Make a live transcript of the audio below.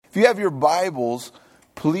If you have your Bibles,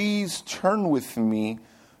 please turn with me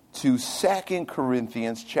to 2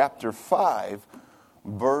 Corinthians chapter 5,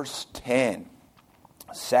 verse 10.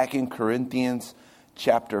 2 Corinthians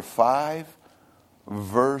chapter 5,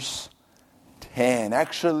 verse 10.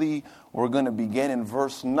 Actually, we're going to begin in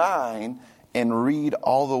verse 9 and read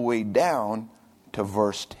all the way down to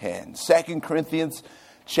verse 10. 2 Corinthians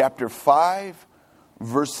chapter 5,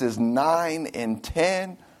 verses 9 and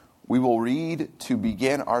 10. We will read to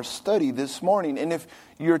begin our study this morning. And if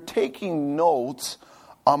you're taking notes,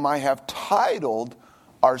 I have titled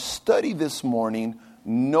our study this morning,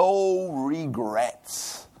 No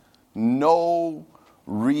Regrets. No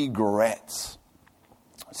Regrets.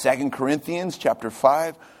 2 Corinthians chapter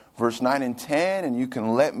 5, verse 9 and 10. And you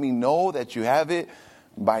can let me know that you have it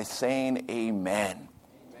by saying amen.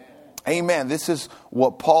 Amen. This is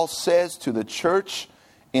what Paul says to the church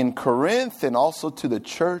in Corinth and also to the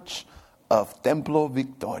church of Templo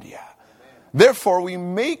Victoria. Therefore, we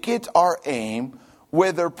make it our aim,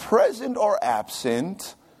 whether present or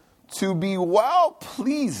absent, to be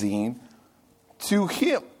well-pleasing to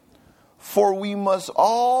Him. For we must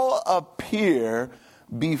all appear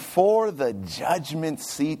before the judgment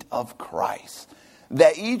seat of Christ,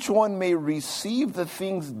 that each one may receive the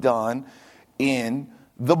things done in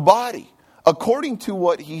the body, according to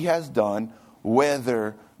what he has done,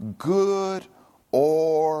 whether good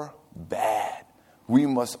or bad. We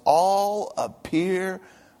must all appear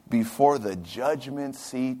before the judgment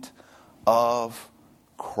seat of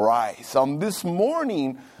Christ. This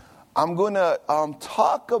morning, I'm going to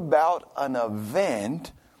talk about an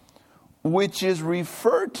event which is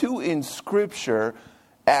referred to in Scripture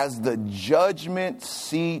as the judgment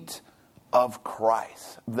seat of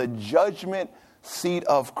Christ. The judgment seat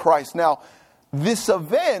of Christ. Now, this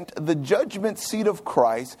event, the judgment seat of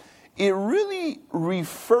Christ, it really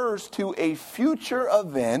refers to a future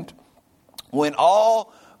event when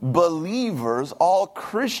all believers, all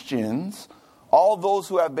Christians, all those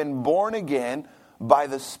who have been born again by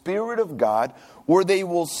the Spirit of God, where they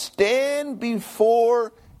will stand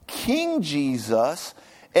before King Jesus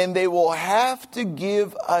and they will have to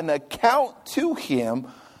give an account to Him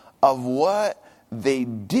of what they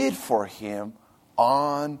did for Him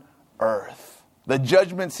on earth. The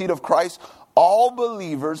judgment seat of Christ, all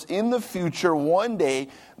believers in the future, one day,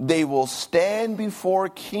 they will stand before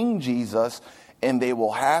King Jesus and they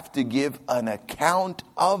will have to give an account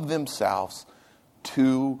of themselves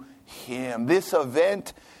to Him. This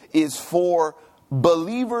event is for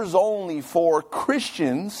believers only, for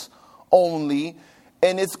Christians only,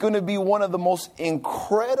 and it's going to be one of the most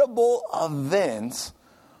incredible events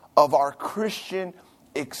of our Christian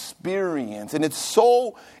experience. And it's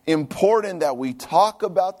so important that we talk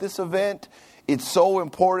about this event. It's so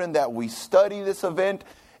important that we study this event.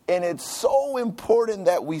 And it's so important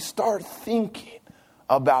that we start thinking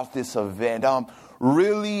about this event.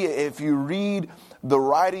 Really, if you read the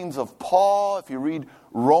writings of Paul, if you read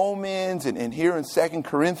Romans and here in 2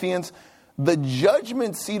 Corinthians, the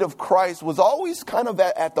judgment seat of Christ was always kind of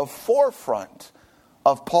at the forefront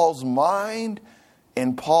of Paul's mind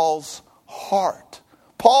and Paul's heart.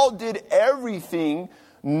 Paul did everything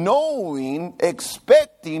knowing,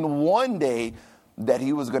 expecting one day that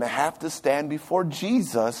he was going to have to stand before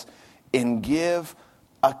Jesus and give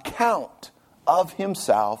account of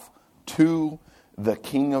himself to the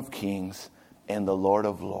King of Kings and the Lord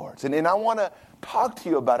of Lords. And I want to talk to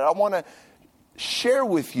you about it. I want to share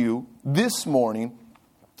with you this morning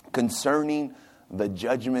concerning the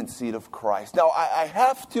judgment seat of Christ. Now, I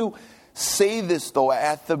have to say this, though,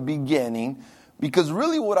 at the beginning, because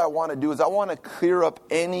really what I want to do is I want to clear up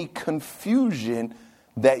any confusion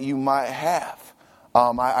that you might have.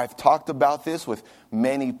 I've talked about this with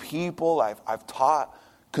many people. I've taught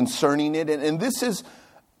concerning it. And this is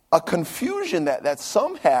a confusion that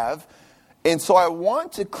some have. And so I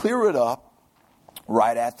want to clear it up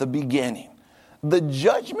right at the beginning. The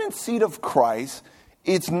judgment seat of Christ,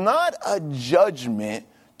 it's not a judgment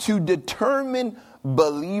to determine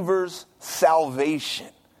believers' salvation.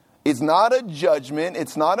 It's not a judgment,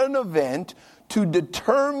 it's not an event to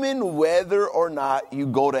determine whether or not you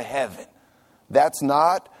go to heaven. That's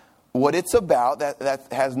not what it's about. That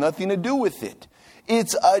has nothing to do with it.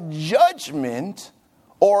 It's a judgment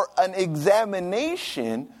or an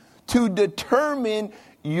examination to determine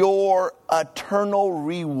your eternal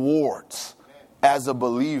rewards as a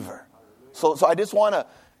believer. So I just want to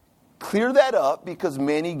clear that up because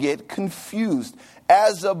many get confused.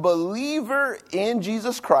 As a believer in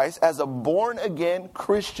Jesus Christ, as a born-again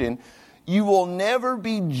Christian, you will never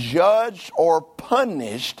be judged or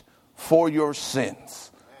punished for your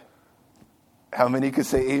sins. How many could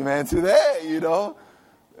say amen to that,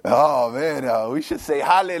 Oh, man, we should say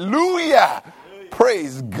hallelujah.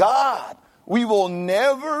 Praise God. We will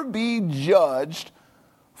never be judged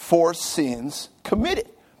for sins committed,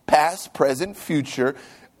 past, present, future.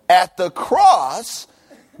 At the cross,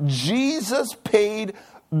 Jesus paid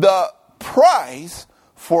the price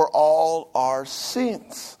for all our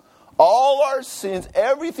sins. All our sins,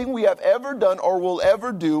 everything we have ever done or will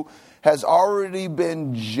ever do, has already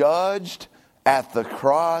been judged at the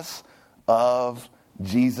cross of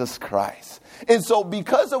Jesus Christ. And so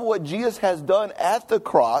because of what Jesus has done at the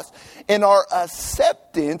cross, in our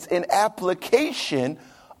acceptance and application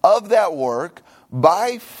of that work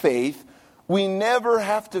by faith, we never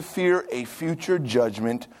have to fear a future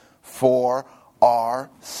judgment for our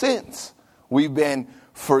sins. We've been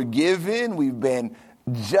forgiven, we've been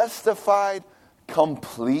justified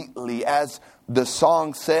completely. As the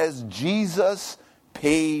song says, Jesus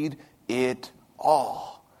paid it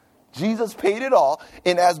all. Jesus paid it all.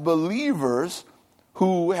 And as believers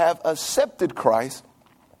who have accepted Christ,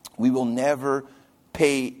 we will never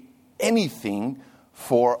pay anything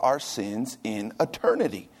for our sins in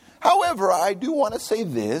eternity. However, I do want to say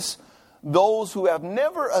this. Those who have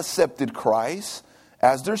never accepted Christ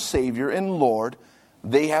as their Savior and Lord,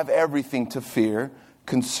 they have everything to fear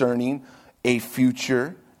concerning a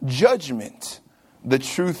future judgment. The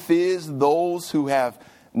truth is, those who have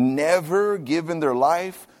never given their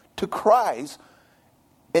life to Christ,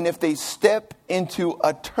 and if they step into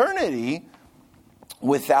eternity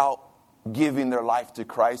without giving their life to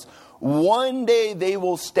Christ, one day they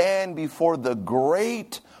will stand before the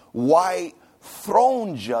great white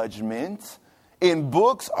throne judgment, and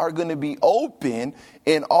books are going to be open,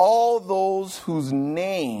 and all those whose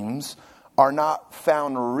names are not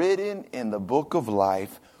found written in the book of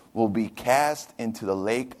life will be cast into the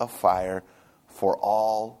lake of fire for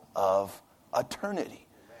all of eternity.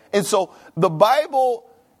 And so the Bible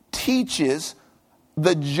teaches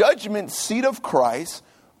the judgment seat of Christ,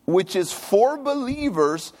 which is for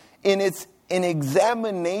believers in its an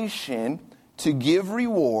examination to give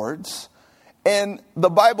rewards. And the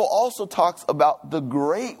Bible also talks about the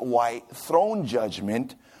great white throne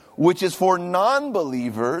judgment, which is for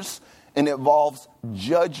non-believers and involves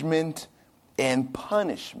judgment and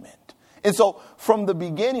punishment. And so from the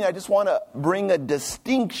beginning, I just want to bring a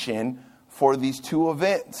distinction for these two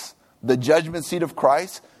events. The judgment seat of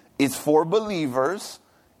Christ is for believers.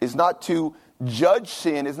 It's not to judge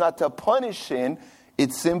sin. It's not to punish sin.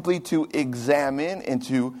 It's simply to examine and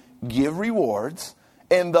to give rewards.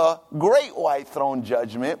 And the great white throne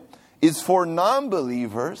judgment is for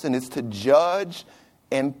non-believers, and it's to judge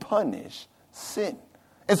and punish sin.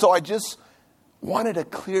 And so I just wanted to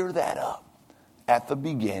clear that up at the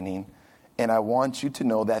beginning. And I want you to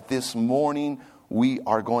know that this morning we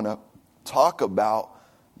are going to talk about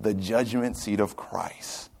the judgment seat of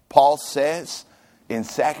Christ. Paul says in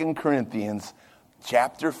 2 Corinthians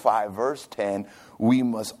chapter 5, verse 10, we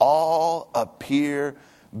must all appear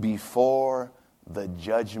before the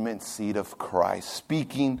judgment seat of Christ,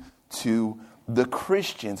 speaking to the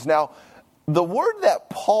Christians. Now, the word that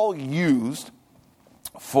Paul used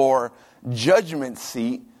for judgment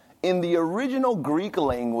seat in the original Greek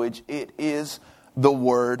language, it is the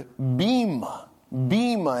word bema.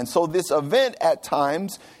 Bema. And so this event at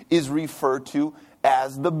times is referred to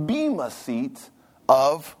as the bema seat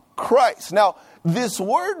of Christ. Now, this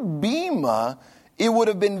word bema, it would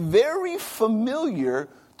have been very familiar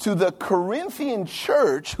to the Corinthian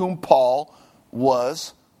church whom Paul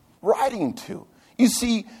was writing to. You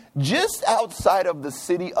see, just outside of the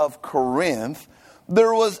city of Corinth,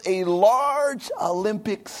 there was a large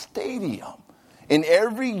Olympic stadium. And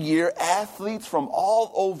every year, athletes from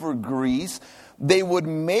all over Greece, they would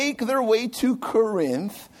make their way to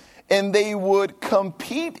Corinth, and they would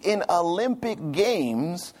compete in Olympic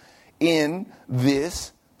Games in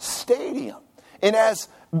this stadium. And as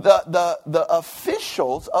the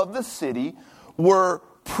officials of the city were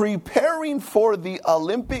preparing for the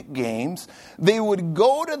Olympic Games, they would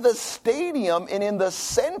go to the stadium, and in the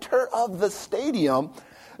center of the stadium,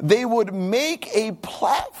 they would make a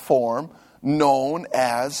platform known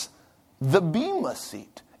as the bema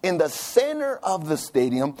seat. In the center of the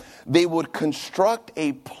stadium, they would construct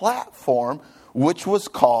a platform which was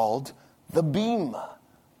called the bema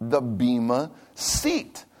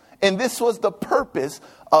seat. And this was the purpose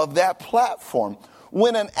of that platform.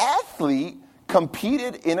 When an athlete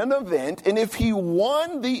competed in an event, and if he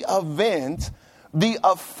won the event, the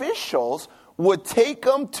officials would take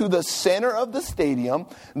him to the center of the stadium,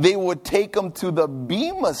 they would take him to the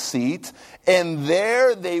bema seat, and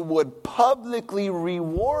there they would publicly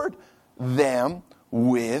reward them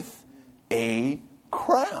with a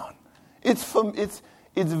crown. It's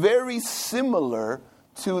it's very similar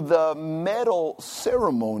to the medal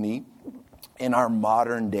ceremony in our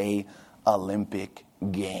modern day Olympic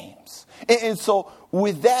Games. And so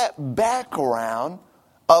with that background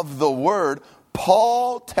of the word,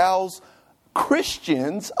 Paul tells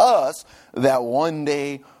Christians, us, that one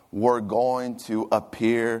day we're going to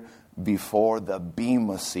appear before the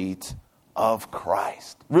bema seat of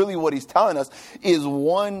Christ. Really what he's telling us is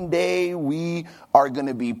one day we are going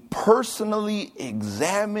to be personally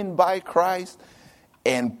examined by Christ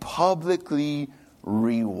and publicly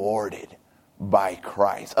rewarded by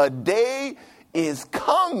Christ. A day is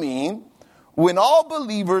coming when all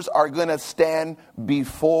believers are going to stand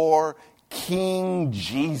before King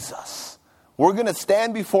Jesus. We're going to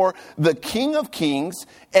stand before the King of Kings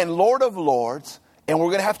and Lord of Lords, and we're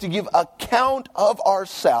going to have to give account of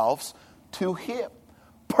ourselves to him.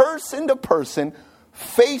 Person to person,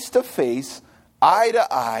 face to face, eye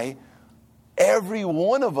to eye, every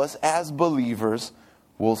one of us as believers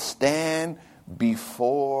will stand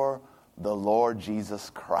before the Lord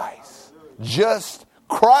Jesus Christ. Just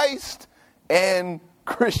Christ and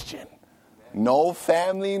Christian. No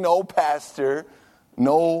family, no pastor,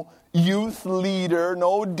 no youth leader,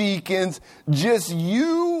 no deacons, just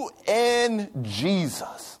you and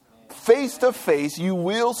Jesus. Face to face, you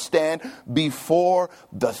will stand before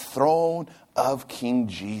the throne of King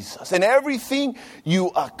Jesus. And everything you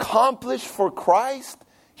accomplished for Christ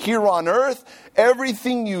here on earth,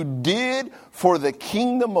 everything you did for the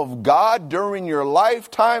kingdom of God during your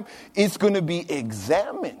lifetime, it's going to be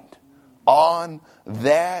examined on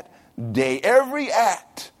that day. Every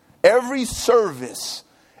act, every service,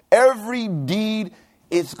 every deed,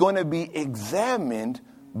 it's going to be examined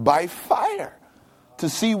by fire to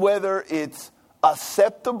see whether it's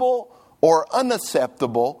acceptable or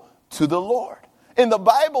unacceptable to the Lord. And the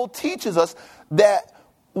Bible teaches us that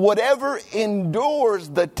whatever endures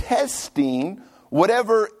the testing,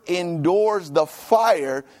 whatever endures the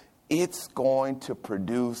fire, it's going to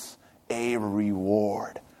produce a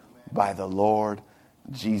reward by the Lord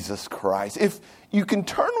Jesus Christ. If you can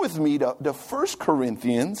turn with me to 1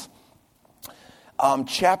 Corinthians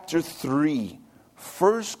chapter 3.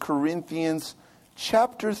 1 Corinthians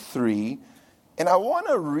chapter 3. And I want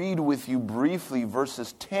to read with you briefly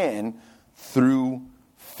verses 10 through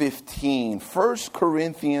 15. 1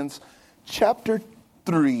 Corinthians chapter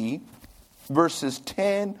 3, verses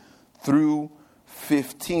 10 through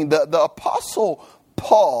 15. The Apostle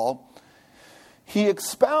Paul, he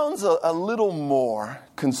expounds a little more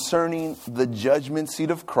concerning the judgment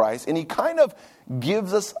seat of Christ. And he kind of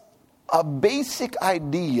gives us a basic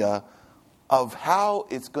idea of how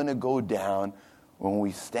it's going to go down when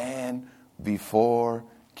we stand before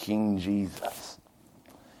King Jesus.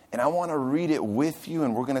 And I want to read it with you,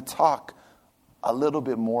 and we're going to talk a little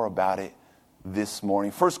bit more about it this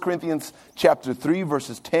morning. 1 Corinthians chapter 3,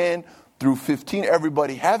 verses 10 through 15.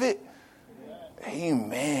 Everybody have it?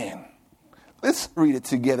 Amen. Let's read it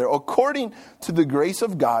together. According to the grace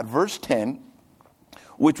of God, verse 10,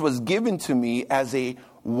 which was given to me as a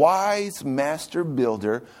wise master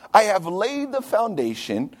builder, I have laid the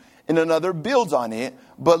foundation, and another builds on it,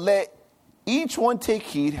 but let each one take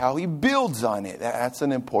heed how he builds on it. That's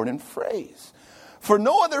an important phrase. For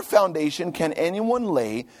no other foundation can anyone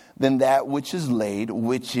lay than that which is laid,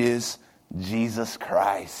 which is Jesus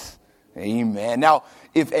Christ. Amen. Now,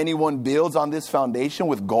 if anyone builds on this foundation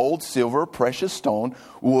with gold, silver, precious stone,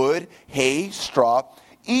 wood, hay, straw,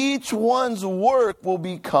 each one's work will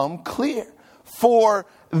become clear. For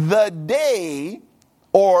the day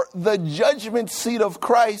or the judgment seat of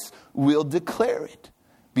Christ will declare it,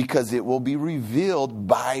 because it will be revealed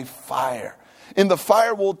by fire. And the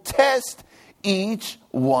fire will test each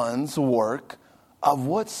one's work of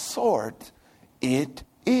what sort it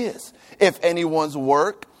is. If anyone's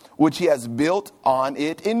work which he has built on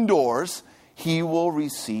it endures, he will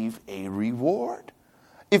receive a reward.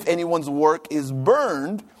 If anyone's work is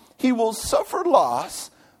burned, he will suffer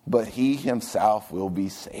loss, but he himself will be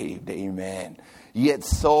saved. Amen. Yet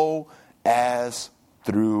so as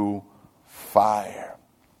through fire.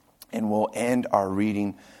 And we'll end our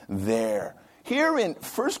reading there. Here in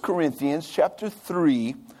 1 Corinthians chapter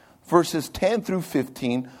 3, verses 10 through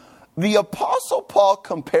 15, the Apostle Paul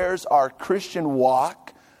compares our Christian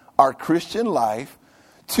walk, our Christian life,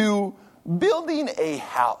 to building a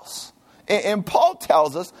house. And Paul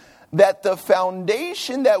tells us that the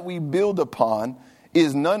foundation that we build upon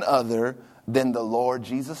is none other than the Lord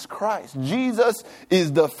Jesus Christ. Jesus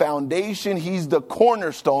is the foundation. He's the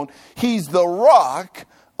cornerstone. He's the rock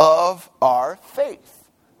of our faith.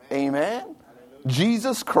 Amen.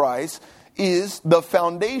 Jesus Christ is the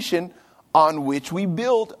foundation on which we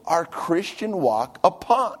build our Christian walk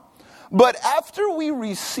upon. But after we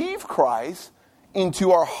receive Christ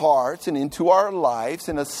into our hearts and into our lives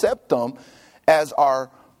and accept Him as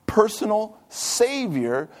our personal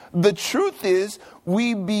Savior, the truth is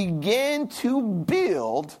we begin to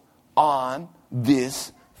build on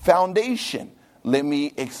this foundation. Let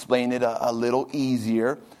me explain it a little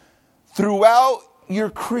easier. Throughout your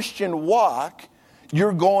Christian walk,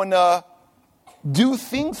 you're going to do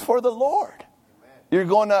things for the Lord. You're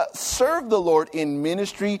going to serve the Lord in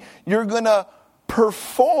ministry. You're going to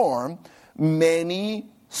perform many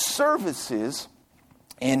services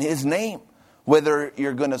in His name. Whether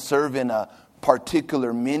you're going to serve in a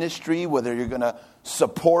particular ministry, whether you're going to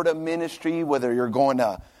support a ministry, whether you're going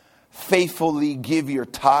to faithfully give your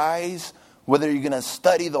tithes, whether you're going to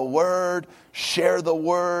study the Word, share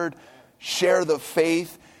the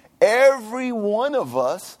faith. Every one of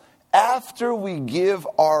us, after we give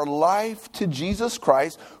our life to Jesus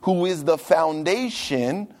Christ, who is the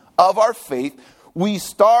foundation of our faith, we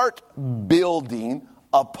start building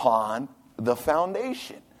upon the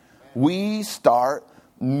foundation. We start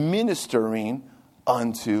ministering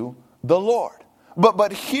unto the Lord.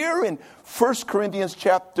 But here in 1 Corinthians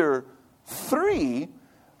chapter 3,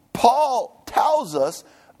 Paul tells us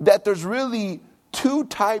that there's really two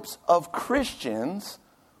types of Christians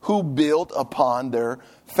who build upon their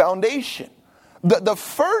foundation. The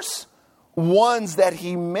first ones that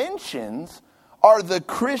he mentions are the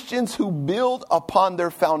Christians who build upon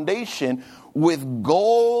their foundation with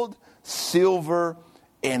gold, silver,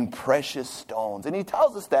 and precious stones. And he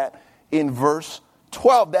tells us that in verse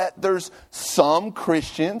 12, that there's some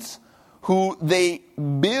Christians who they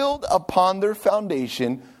build upon their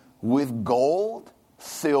foundation with gold,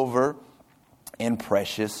 silver, and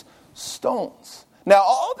precious stones. Now,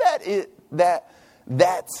 all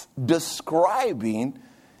that's describing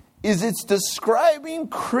is it's describing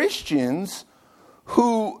Christians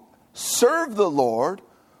who serve the Lord,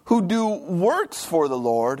 who do works for the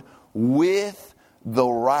Lord with the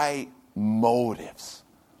right motives.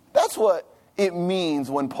 That's what it means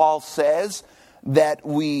when Paul says that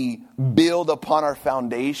we build upon our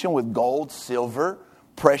foundation with gold, silver,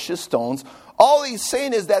 precious stones. All he's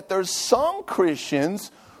saying is that there's some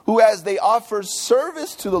Christians who, as they offer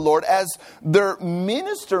service to the Lord, as they're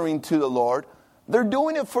ministering to the Lord, they're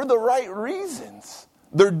doing it for the right reasons.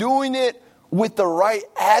 They're doing it with the right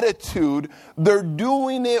attitude. They're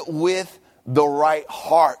doing it with the right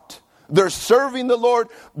heart. They're serving the Lord.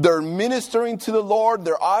 They're ministering to the Lord.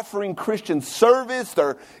 They're offering Christian service.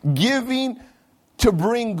 They're giving to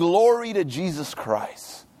bring glory to Jesus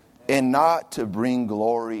Christ and not to bring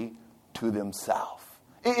glory to themselves.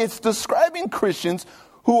 It's describing Christians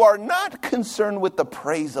who are not concerned with the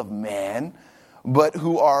praise of man, but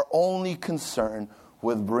who are only concerned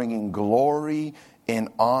with bringing glory and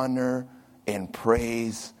honor and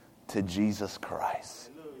praise to Jesus Christ.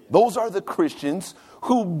 Those are the Christians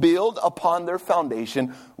who build upon their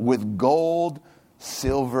foundation with gold,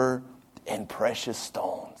 silver, and precious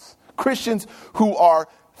stones. Christians who are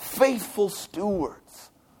faithful stewards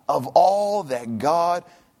of all that God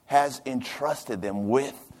has entrusted them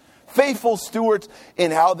with. Faithful stewards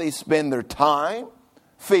in how they spend their time.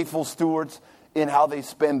 Faithful stewards in how they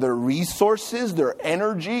spend their resources, their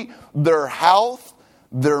energy, their health,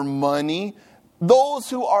 their money. Those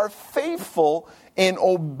who are faithful and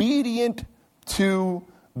obedient to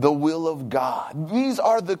the will of God. These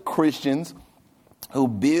are the Christians who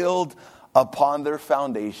build upon their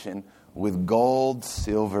foundation with gold,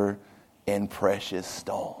 silver, and precious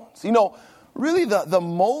stones. You know, really the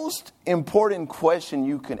most important question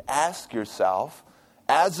you can ask yourself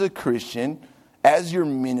as a Christian, as you're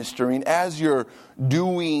ministering, as you're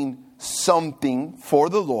doing something for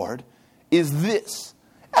the Lord, is this.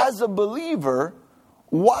 As a believer,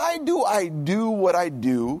 why do I do what I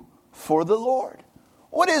do for the Lord?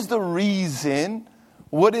 What is the reason?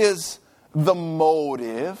 What is the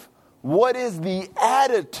motive? What is the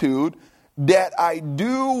attitude that I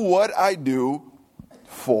do what I do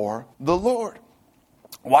for the Lord?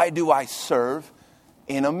 Why do I serve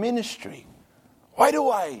in a ministry? Why do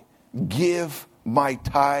I give my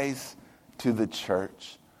tithes to the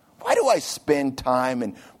church? Why do I spend time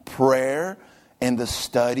in prayer and the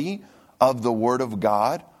study of the Word of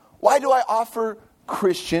God? Why do I offer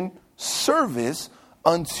Christian service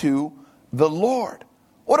unto the Lord?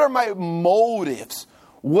 What are my motives?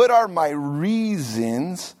 What are my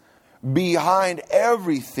reasons behind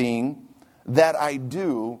everything that I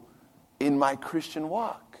do in my Christian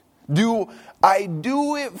walk? Do I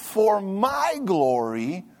do it for my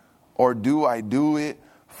glory, or do I do it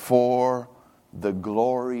for the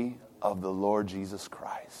glory of the Lord Jesus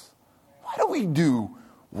Christ? why do we do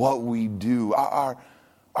what we do? Are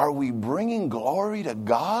we bringing glory to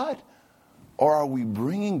God, or are we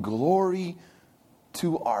bringing glory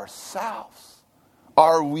to ourselves?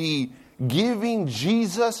 Are we giving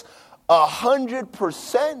Jesus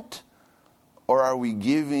 100%, or are we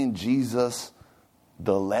giving Jesus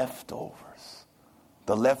the leftovers?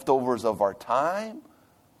 The leftovers of our time,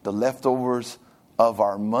 the leftovers of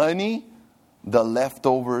our money, the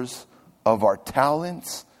leftovers of our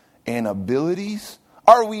talents and abilities?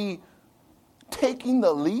 Are we taking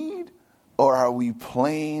the lead, or are we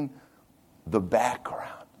playing the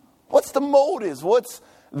background? What's the motives? What's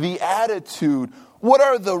the attitude? What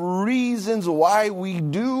are the reasons why we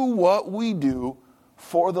do what we do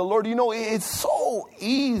for the Lord? You know, it's so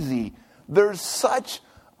easy. There's such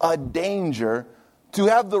a danger to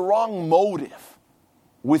have the wrong motive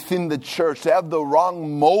within the church, to have the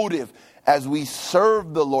wrong motive as we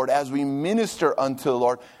serve the Lord, as we minister unto the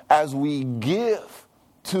Lord, as we give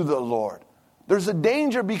to the Lord. There's a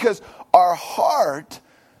danger because our heart,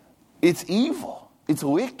 it's evil, it's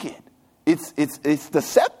wicked, it's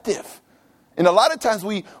deceptive. And a lot of times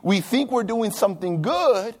we think we're doing something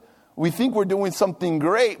good, we think we're doing something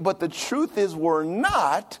great, but the truth is we're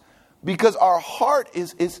not, because our heart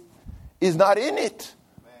is not in it.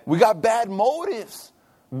 We got bad motives,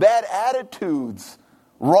 bad attitudes,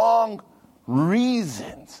 wrong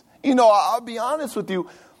reasons. You know, I'll be honest with you,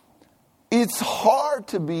 it's hard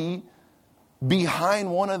to be behind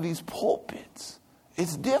one of these pulpits.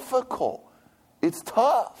 It's difficult. It's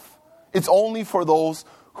tough. It's only for those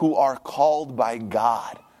who are called by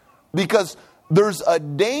God. Because there's a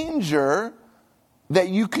danger that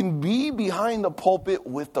you can be behind the pulpit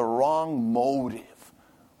with the wrong motive,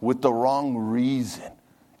 with the wrong reason.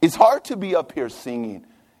 It's hard to be up here singing.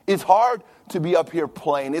 It's hard to be up here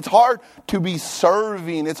playing. It's hard to be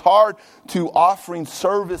serving. It's hard to offering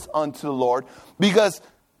service unto the Lord, because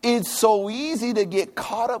it's so easy to get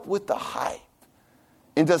caught up with the hype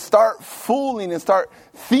and to start fooling and start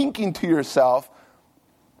thinking to yourself,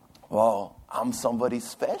 well, I'm somebody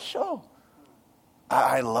special.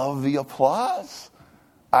 I love the applause.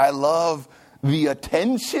 I love the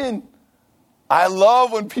attention. I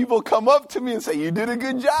love when people come up to me and say, you did a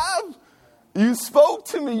good job. You spoke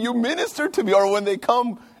to me. You ministered to me. Or when they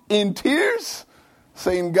come in tears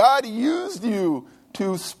saying, God used you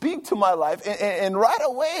to speak to my life. And right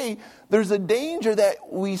away, there's a danger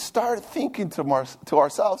that we start thinking to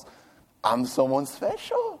ourselves, I'm someone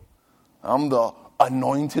special. I'm the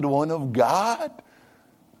anointed one of God.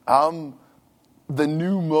 I'm the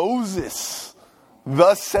new Moses.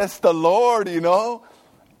 Thus says the Lord, you know.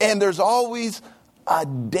 And there's always a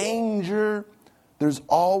danger. There's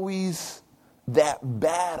always that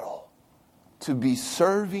battle to be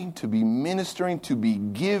serving, to be ministering, to be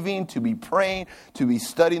giving, to be praying, to be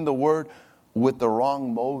studying the Word with the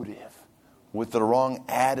wrong motive, with the wrong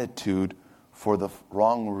attitude, for the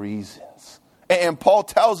wrong reasons. And Paul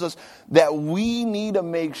tells us that we need to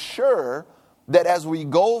make sure that as we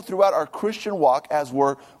go throughout our Christian walk, as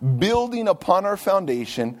we're building upon our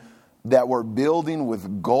foundation, that we're building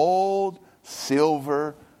with gold,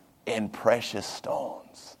 silver, and precious stones.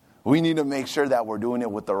 We need to make sure that we're doing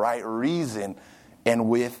it with the right reason and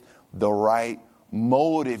with the right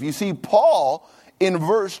motive. You see, Paul, in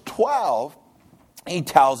verse 12, he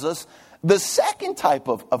tells us the second type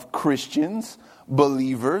of Christians,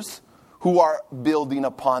 believers, who are building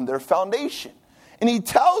upon their foundation. And he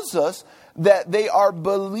tells us that they are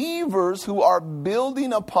believers who are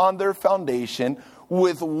building upon their foundation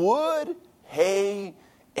with wood, hay,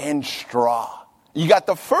 and straw. You got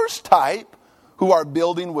the first type, who are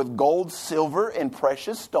building with gold, silver, and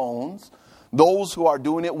precious stones. Those who are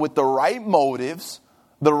doing it with the right motives,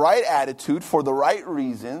 the right attitude, for the right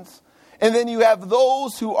reasons. And then you have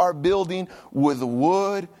those who are building with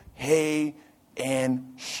wood, hay,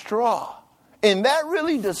 and straw. And that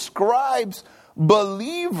really describes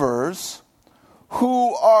believers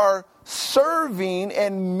who are serving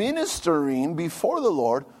and ministering before the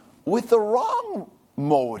Lord with the wrong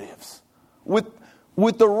motives, with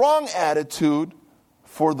the wrong attitude,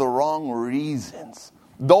 for the wrong reasons.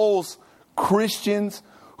 Those Christians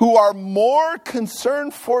who are more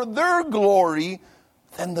concerned for their glory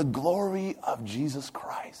than the glory of Jesus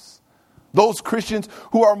Christ. Those Christians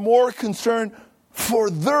who are more concerned for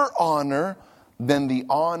their honor than the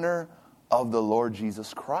honor of the Lord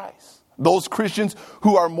Jesus Christ. Those Christians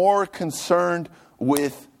who are more concerned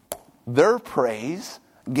with their praise,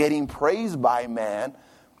 getting praised by man,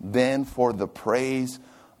 than for the praise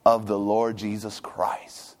of the Lord Jesus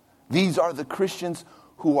Christ. These are the Christians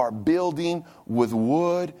who are building with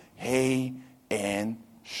wood, hay, and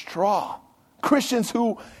straw. Christians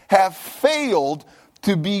who have failed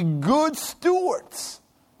to be good stewards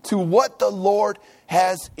to what the Lord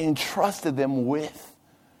has entrusted them with.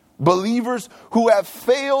 Believers who have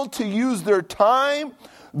failed to use their time,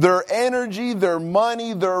 their energy, their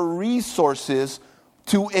money, their resources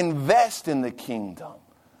to invest in the kingdom,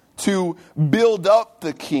 to build up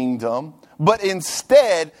the kingdom, but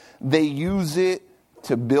instead they use it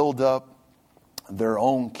to build up their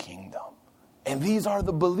own kingdom. And these are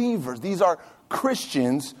the believers. These are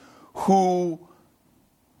Christians who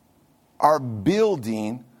are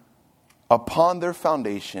building upon their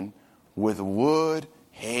foundation with wood,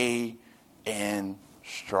 hay, and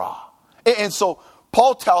straw. And so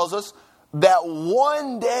Paul tells us that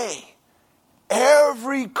one day,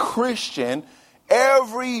 every Christian,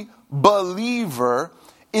 every believer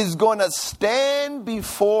is going to stand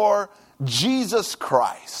before Jesus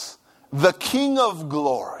Christ, the King of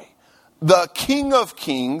glory, the King of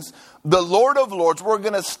kings, the Lord of lords. We're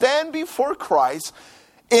going to stand before Christ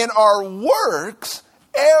in our works,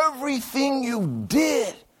 everything you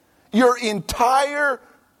did, your entire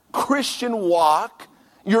Christian walk,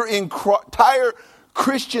 your entire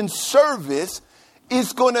Christian service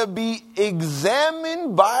is going to be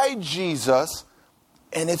examined by Jesus,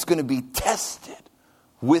 and it's going to be tested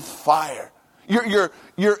with fire.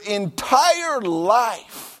 Your entire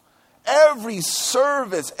life, every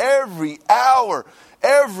service, every hour,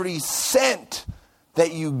 every cent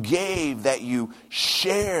that you gave, that you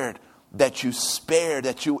shared, that you spared,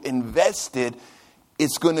 that you invested,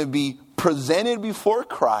 it's going to be presented before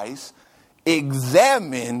Christ,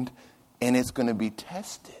 examined, and it's going to be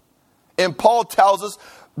tested. And Paul tells us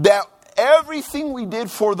that everything we did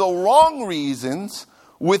for the wrong reasons,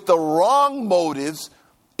 with the wrong motives,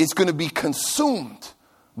 is going to be consumed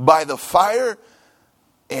by the fire,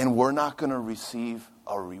 and we're not going to receive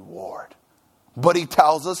a reward. But he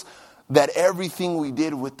tells us that everything we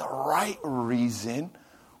did with the right reason,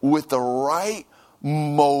 with the right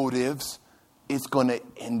motives, is going to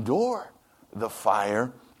endure the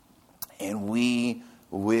fire, and we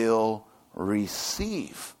will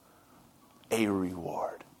receive a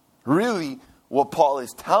reward. Really, what Paul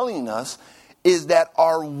is telling us is that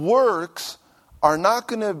our works are not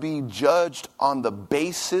going to be judged on the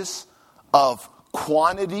basis of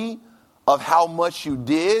quantity, of how much you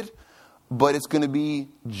did, but it's going to be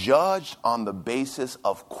judged on the basis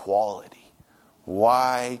of quality.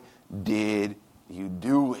 Why did you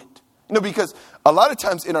do it? Because a lot of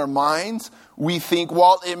times in our minds, we think,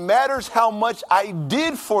 well, it matters how much I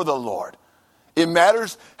did for the Lord. It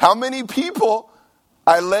matters how many people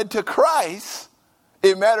I led to Christ.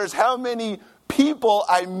 It matters how many people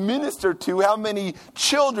I minister to, how many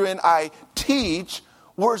children I teach.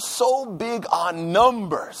 We're so big on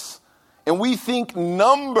numbers. And we think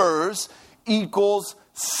numbers equals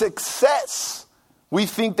success. We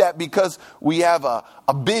think that because we have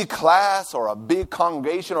a big class or a big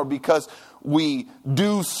congregation, or because we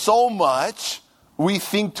do so much, we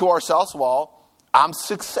think to ourselves, well, I'm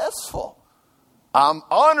successful. I'm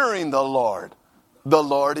honoring the Lord. The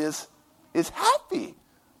Lord is happy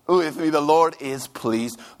with me. The Lord is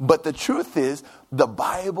pleased. But the truth is, the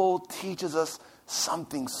Bible teaches us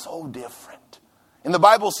something so different. And the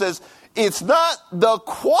Bible says it's not the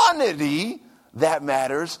quantity that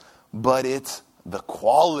matters, but it's the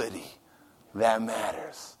quality that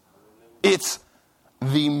matters. It's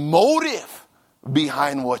the motive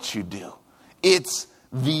behind what you do. It's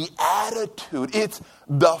the attitude. It's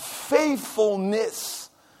the faithfulness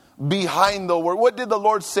behind the word. What did the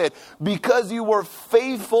Lord say? Because you were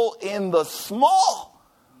faithful in the small.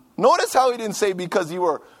 Notice how he didn't say because you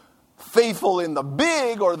were faithful in the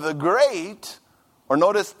big or the great. Or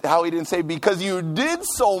notice how he didn't say because you did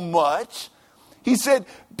so much. He said,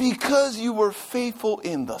 because you were faithful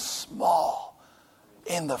in the small,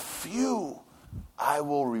 in the few, I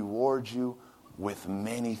will reward you with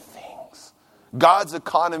many things. God's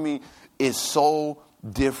economy is so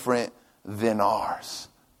different than ours.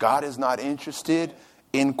 God is not interested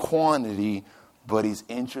in quantity, but he's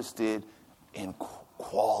interested in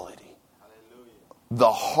quality. Hallelujah.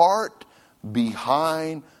 The heart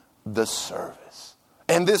behind the service.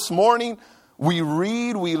 And this morning, we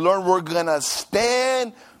read, we learn, we're going to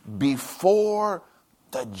stand before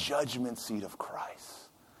the judgment seat of Christ.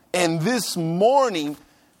 And this morning,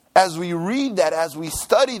 as we read that, as we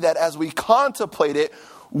study that, as we contemplate it,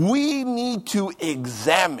 we need to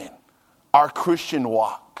examine our Christian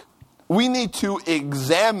walk. We need to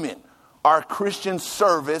examine our Christian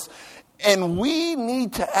service, and we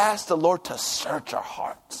need to ask the Lord to search our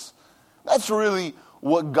hearts. That's really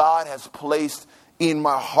what God has placed in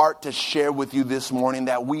my heart to share with you this morning,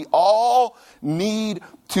 that we all need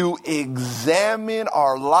to examine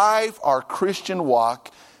our life, our Christian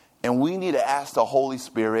walk, and we need to ask the Holy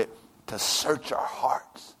Spirit to search our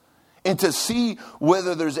hearts and to see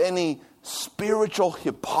whether there's any spiritual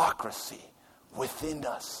hypocrisy within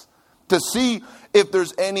us, to see if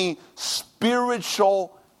there's any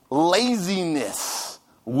spiritual laziness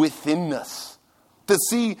within us, to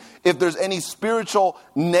see if there's any spiritual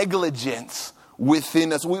negligence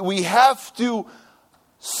within us. We have to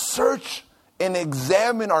search and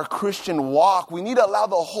examine our Christian walk. We need to allow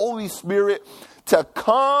the Holy Spirit to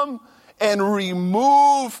come and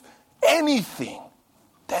remove anything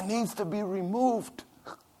that needs to be removed.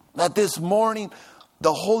 That this morning,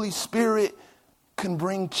 the Holy Spirit can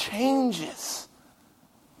bring changes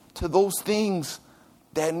to those things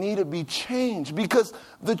that need to be changed. Because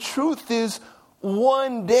the truth is,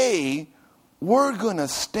 one day, we're going to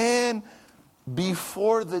stand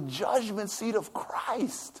before the judgment seat of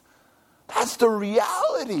Christ. That's the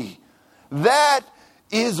reality. That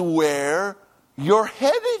is where you're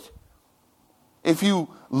headed. If you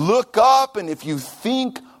look up and if you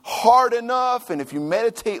think hard enough and if you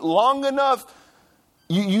meditate long enough,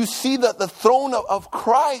 you see that the throne of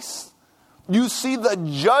Christ. You see the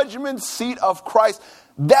judgment seat of Christ.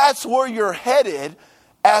 That's where you're headed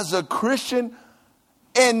as a Christian.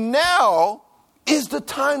 And now is the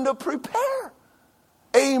time to prepare.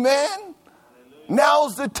 Amen.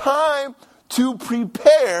 Now's the time to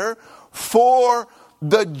prepare for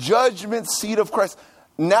the judgment seat of Christ.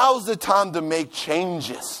 Now's the time to make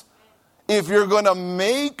changes. If you're going to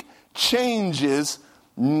make changes,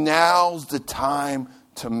 now's the time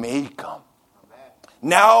to make them.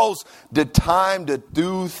 Now's the time to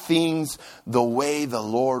do things the way the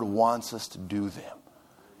Lord wants us to do them.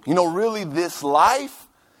 You know, really, this life,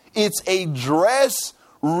 it's a dress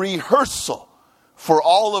rehearsal for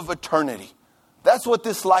all of eternity. That's what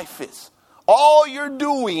this life is. All you're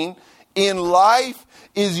doing in life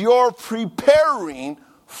is you're preparing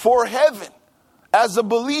for heaven as a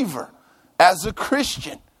believer, as a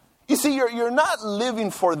Christian. You see, you're not living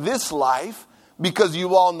for this life because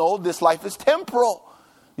you all know this life is temporal.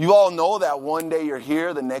 You all know that one day you're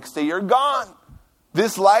here, the next day you're gone.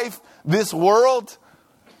 This life, this world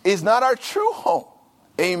is not our true home.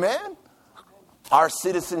 Amen? Our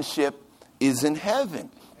citizenship is in heaven.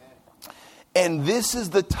 And this is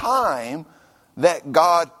the time that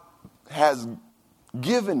God has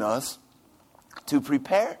given us to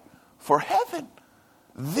prepare for heaven.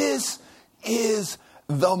 This is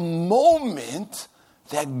the moment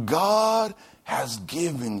that God has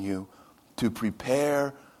given you to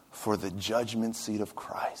prepare for the judgment seat of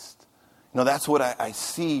Christ. You know, that's what I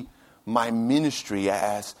see my ministry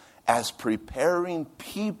as preparing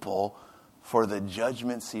people for the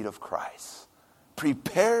judgment seat of Christ.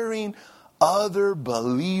 Preparing other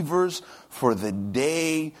believers for the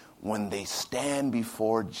day when they stand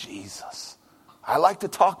before Jesus. I like to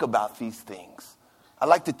talk about these things. I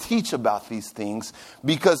like to teach about these things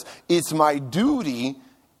because it's my duty,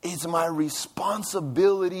 it's my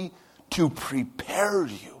responsibility to prepare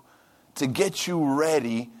you, to get you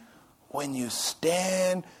ready when you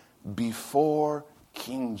stand before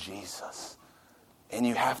King Jesus. And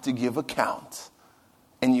you have to give account.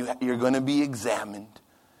 And you're going to be examined.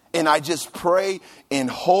 And I just pray and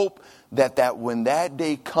hope that when that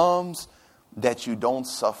day comes, that you don't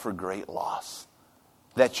suffer great loss.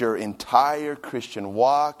 That your entire Christian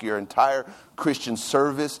walk, your entire Christian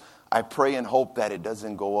service, I pray and hope that it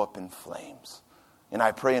doesn't go up in flames. And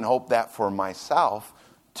I pray and hope that for myself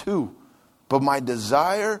too. But my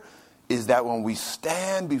desire is that when we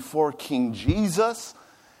stand before King Jesus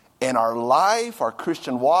and our life, our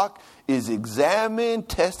Christian walk is examined,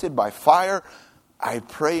 tested by fire, I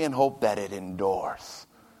pray and hope that it endures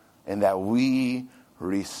and that we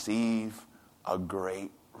receive a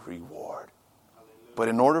great reward. But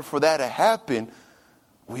in order for that to happen,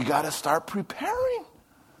 we got to start preparing.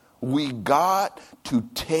 We got to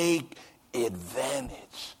take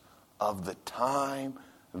advantage of the time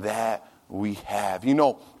that we have. You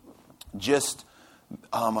know, just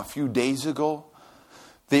a few days ago,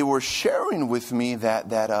 they were sharing with me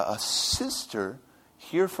that a sister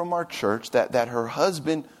here from our church, that her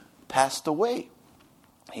husband passed away.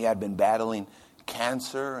 He had been battling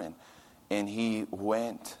cancer and he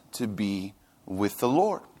went to be with the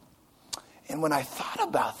Lord. And when I thought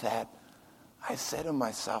about that, I said to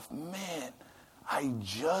myself, man, I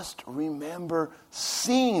just remember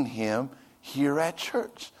seeing him here at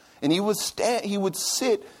church. And he would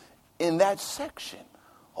sit in that section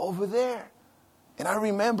over there. And I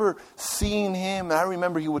remember seeing him, and I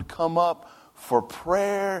remember he would come up for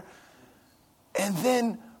prayer. And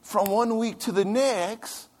then from one week to the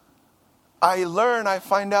next, I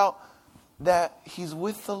find out that he's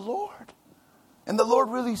with the Lord. And the Lord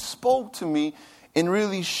really spoke to me and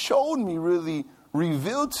really showed me, really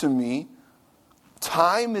revealed to me,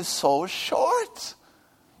 time is so short.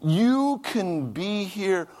 You can be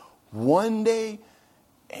here one day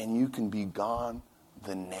and you can be gone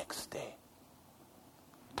the next day.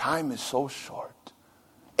 Time is so short.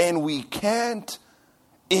 And we can't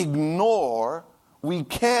ignore, we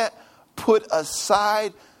can't put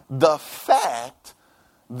aside the fact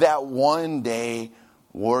that one day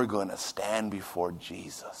we're going to stand before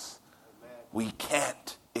Jesus. We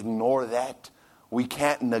can't ignore that. We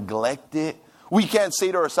can't neglect it. We can't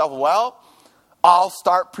say to ourselves, well, I'll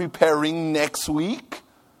start preparing next week.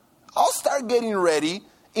 I'll start getting ready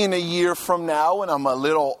in a year from now when I'm a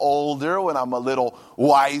little older, when I'm a little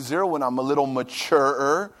wiser, when I'm a little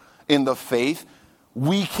maturer in the faith.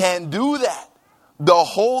 We can't do that. The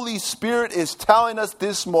Holy Spirit is telling us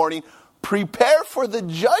this morning, prepare for the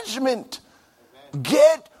judgment. Amen.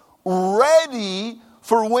 Get ready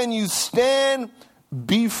for when you stand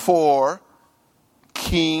before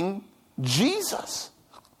King Jesus.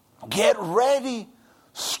 Get ready.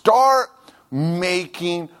 Start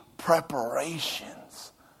making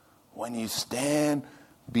preparations when you stand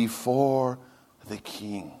before the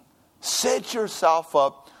King. Set yourself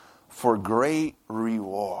up for great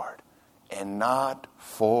reward and not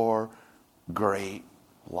for great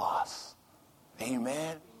loss.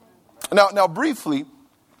 Amen. Now briefly,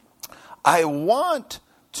 I want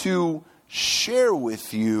to share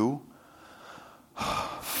with you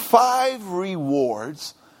 5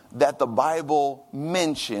 rewards that the Bible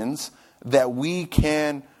mentions that we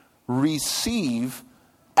can receive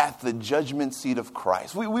at the judgment seat of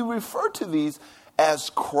Christ. We refer to these as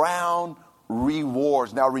crown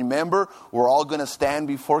rewards. Now remember, we're all going to stand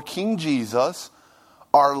before King Jesus.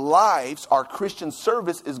 Our lives, our Christian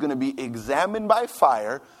service is going to be examined by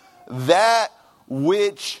fire. That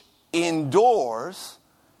which endures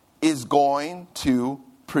is going to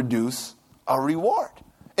produce a reward.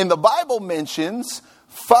 And the Bible mentions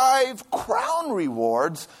 5 crown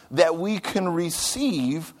rewards that we can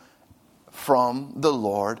receive from the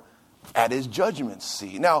Lord at his judgment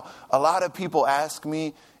seat. Now, a lot of people ask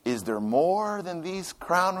me, is there more than these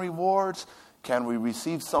crown rewards? Can we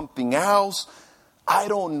receive something else? I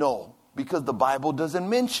don't know, because the Bible doesn't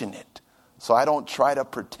mention it. So I don't try to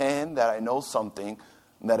pretend that I know something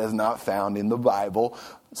that is not found in the Bible.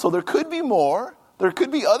 So there could be more. There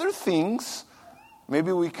could be other things.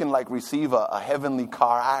 Maybe we can receive a heavenly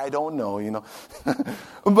car. I don't know,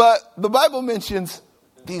 But the Bible mentions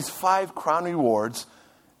these 5 crown rewards,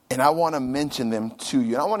 and I want to mention them to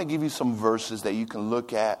you. And I want to give you some verses that you can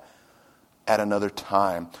look at another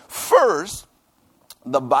time. First,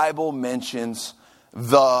 the Bible mentions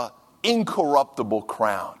the incorruptible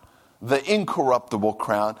crown. The incorruptible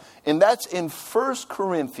crown. And that's in 1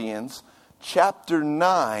 Corinthians chapter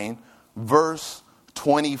 9, verse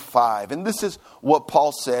 25. And this is what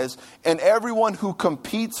Paul says. And everyone who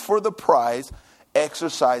competes for the prize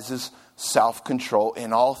exercises self-control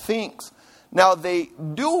in all things. Now they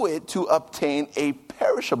do it to obtain a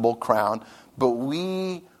perishable crown, but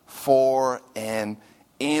we for an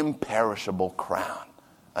imperishable crown.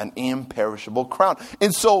 An imperishable crown.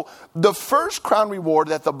 And so the first crown reward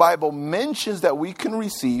that the Bible mentions that we can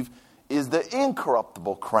receive is the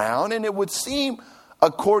incorruptible crown. And it would seem,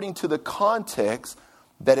 according to the context,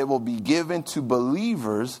 that it will be given to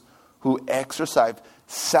believers who exercise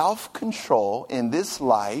self-control in this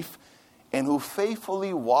life and who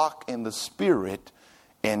faithfully walk in the Spirit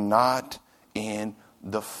and not in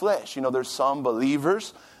the flesh. There's some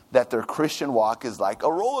believers that their Christian walk is like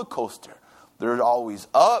a roller coaster. They're always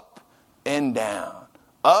up and down,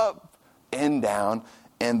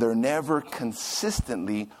 and they're never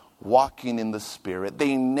consistently walking in the Spirit.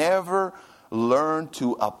 They never learn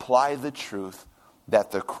to apply the truth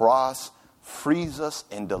that the cross frees us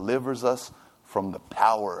and delivers us from the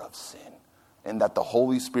power of sin, and that the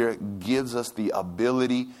Holy Spirit gives us the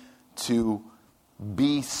ability to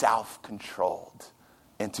be self-controlled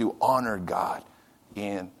and to honor God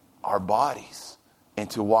in our bodies and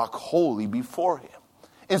to walk holy before him.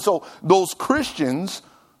 And so those Christians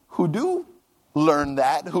who do learn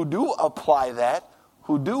that, who do apply that,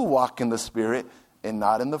 who do walk in the Spirit and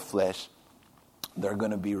not in the flesh, they're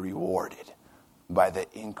going to be rewarded by the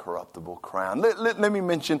incorruptible crown. Let me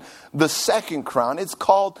mention the second crown. It's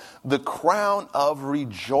called the crown of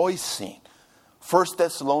rejoicing. 1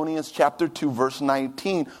 Thessalonians chapter 2, verse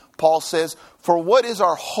 19, Paul says, "For what is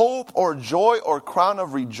our hope or joy or crown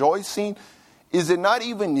of rejoicing? Is it not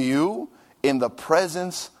even you in the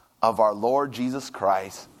presence of our Lord Jesus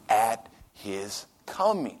Christ at his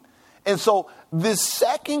coming. And so this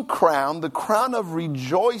second crown, the crown of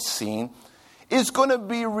rejoicing, is going to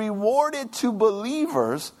be rewarded to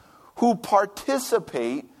believers who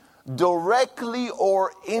participate directly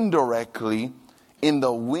or indirectly in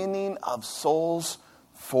the winning of souls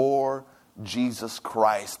for Jesus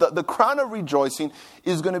Christ. The crown of rejoicing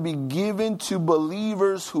is going to be given to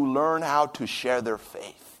believers who learn how to share their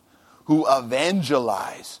faith, who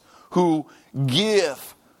evangelize, who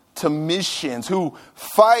give to missions, who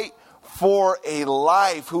fight for a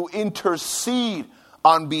life, who intercede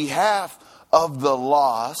on behalf of the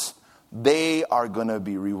lost. They are going to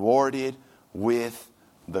be rewarded with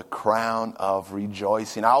the crown of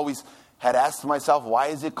rejoicing. I always had asked myself, why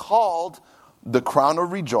is it called the crown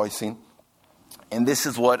of rejoicing? And this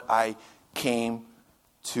is what I came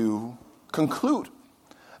to conclude.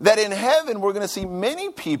 That in heaven, we're going to see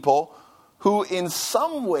many people who in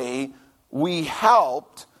some way we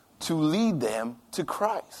helped to lead them to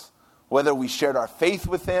Christ. Whether we shared our faith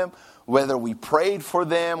with them, whether we prayed for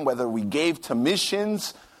them, whether we gave to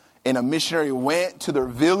missions, and a missionary went to their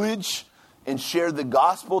village and shared the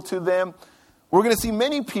gospel to them. We're going to see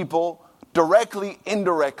many people directly,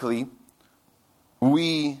 indirectly,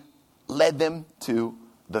 we led them to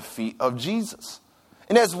the feet of Jesus.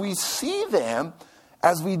 And as we see them,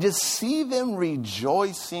 as we just see them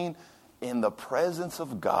rejoicing in the presence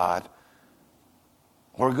of God,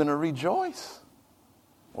 we're going to rejoice.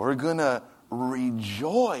 We're going to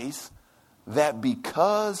rejoice that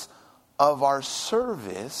because of our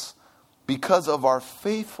service, because of our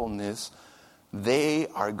faithfulness, they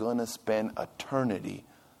are going to spend eternity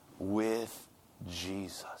with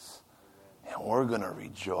Jesus. And we're going to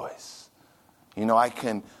rejoice. You know, I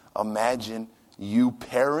can imagine you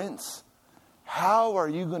parents. How are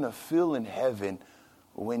you going to feel in heaven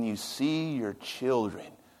when you see your children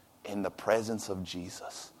in the presence of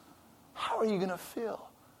Jesus? How are you going to feel?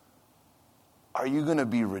 Are you going to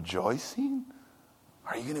be rejoicing?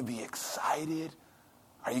 Are you going to be excited?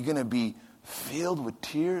 Are you going to be filled with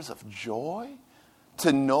tears of joy?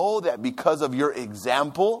 To know that because of your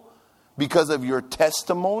example, because of your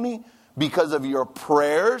testimony, because of your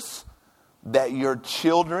prayers, that your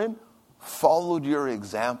children followed your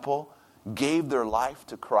example, gave their life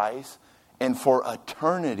to Christ, and for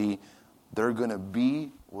eternity, they're going to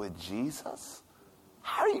be with Jesus?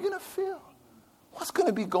 How are you going to feel? What's going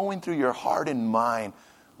to be going through your heart and mind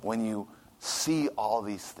when you see all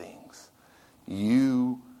these things?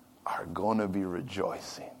 You are going to be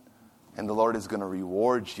rejoicing. And the Lord is going to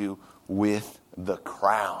reward you with the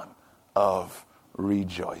crown of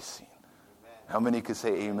rejoicing. Amen. How many could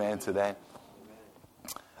say amen to that?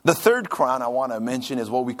 Amen. The third crown I want to mention is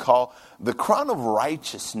what we call the crown of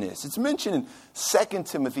righteousness. It's mentioned in 2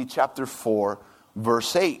 Timothy chapter 4,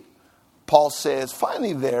 verse 8. Paul says,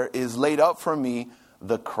 finally there is laid up for me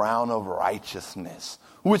the crown of righteousness,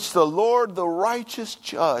 which the Lord, the righteous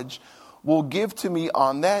judge, will give to me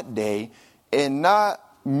on that day, and not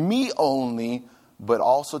me only, but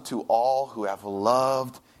also to all who have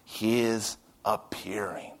loved his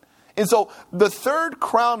appearing. And so the third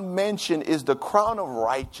crown mentioned is the crown of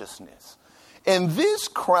righteousness. And this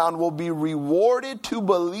crown will be rewarded to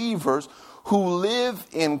believers who live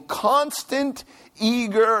in constant,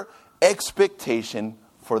 eager expectation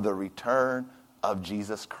for the return of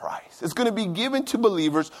Jesus Christ. It's going to be given to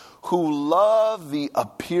believers who love the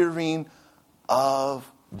appearing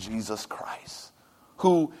of Jesus Christ,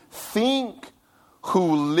 who think,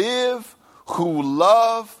 who live, who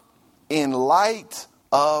love in light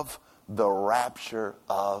of the rapture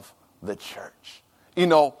of the church. You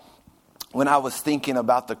know, when I was thinking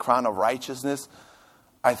about the crown of righteousness,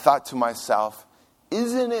 I thought to myself,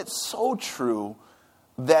 isn't it so true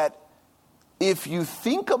that if you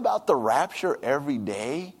think about the rapture every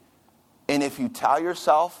day, and if you tell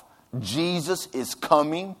yourself Jesus is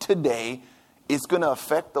coming today, it's going to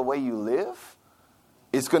affect the way you live.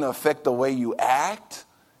 It's going to affect the way you act.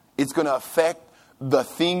 It's going to affect the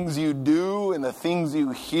things you do and the things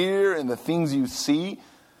you hear and the things you see.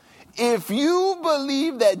 If you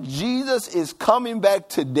believe that Jesus is coming back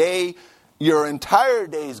today, your entire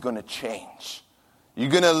day is going to change.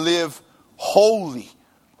 You're going to live holy,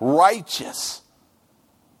 righteous,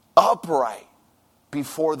 upright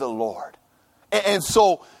before the Lord. And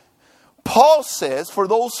so Paul says, for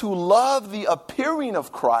those who love the appearing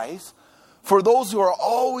of Christ, for those who are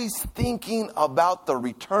always thinking about the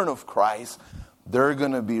return of Christ, they're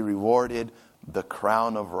going to be rewarded the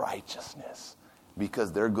crown of righteousness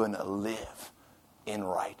because they're going to live in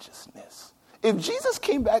righteousness. If Jesus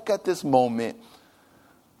came back at this moment,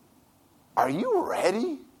 are you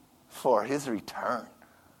ready for his return?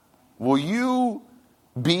 Will you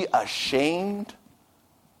be ashamed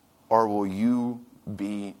or will you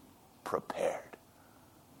be prepared?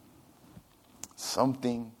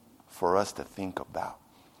 Something for us to think about.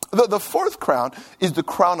 The fourth crown is the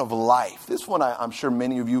crown of life. This one I'm sure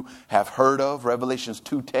many of you have heard of. Revelations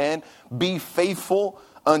 2:10. Be faithful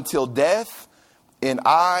until death, and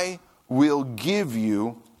I will give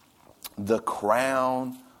you the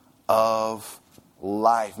crown of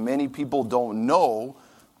life. Many people don't know,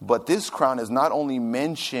 but this crown is not only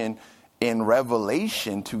mentioned in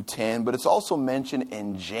Revelation 2:10, but it's also mentioned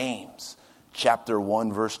in James chapter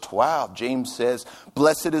 1, verse 12. James says,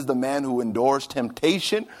 blessed is the man who endures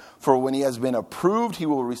temptation, for when he has been approved, he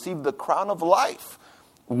will receive the crown of life,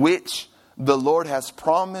 which the Lord has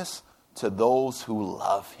promised to those who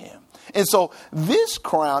love him. And so this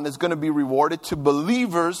crown is going to be rewarded to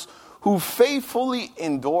believers who faithfully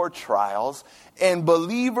endure trials and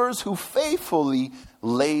believers who faithfully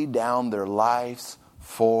lay down their lives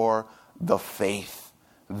for the faith.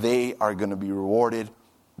 They are going to be rewarded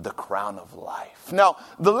the crown of life. Now,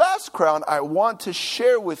 the last crown I want to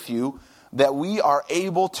share with you that we are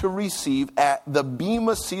able to receive at the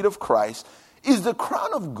Bema seat of Christ is the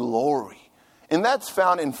crown of glory. And that's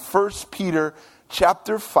found in 1 Peter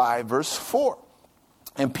chapter 5, verse 4.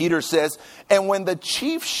 And Peter says, and when the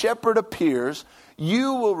chief shepherd appears,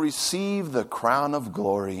 you will receive the crown of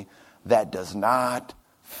glory that does not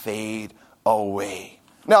fade away.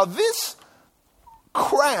 Now, this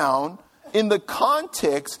crown, in the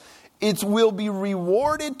context, it will be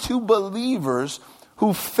rewarded to believers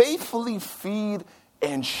who faithfully feed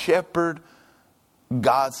and shepherd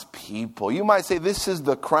God's people. You might say this is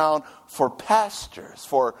the crown for pastors,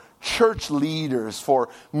 for church leaders, for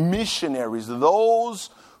missionaries, those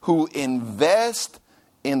who invest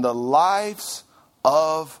in the lives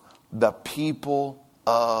of the people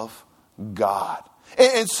of God.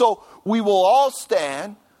 And so we will all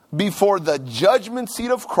stand before the judgment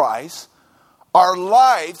seat of Christ. Our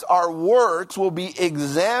lives, our works will be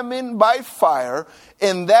examined by fire,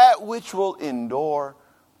 and that which will endure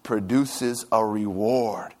produces a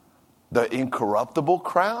reward. The incorruptible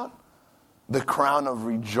crown, the crown of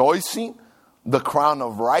rejoicing, the crown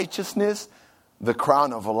of righteousness, the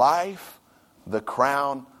crown of life, the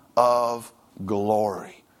crown of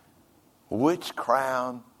glory. Which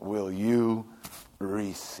crown will you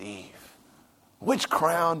receive? Which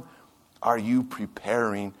crown are you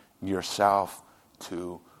preparing yourself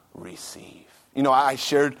to receive? You know, I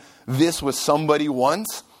shared this with somebody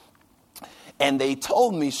once, and they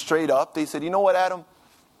told me straight up, they said, you know what, Adam?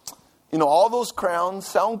 You know, all those crowns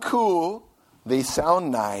sound cool, they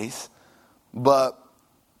sound nice, but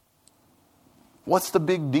what's the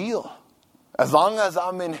big deal? As long as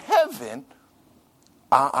I'm in heaven,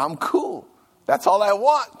 I'm cool. That's all I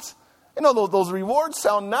want. You know, those rewards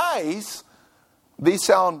sound nice, they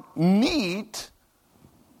sound neat,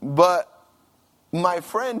 but my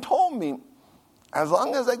friend told me, as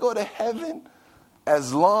long as I go to heaven,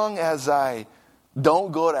 as long as I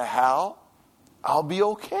don't go to hell, I'll be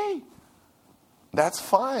okay. That's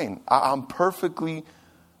fine. I'm perfectly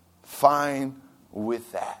fine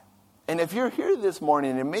with that. And if you're here this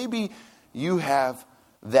morning and maybe you have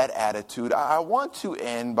that attitude, I want to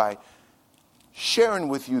end by sharing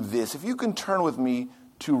with you this. If you can turn with me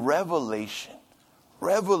to Revelation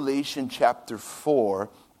chapter 4,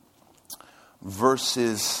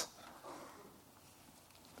 verses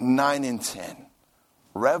 9 and 10.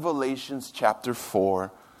 Revelations chapter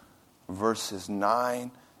 4, verses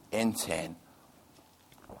 9 and 10.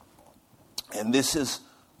 And this is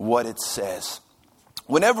what it says.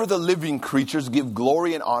 Whenever the living creatures give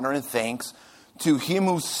glory and honor and thanks to him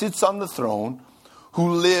who sits on the throne,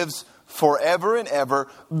 who lives forever and ever,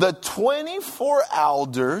 the 24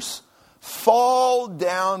 elders fall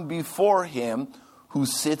down before him who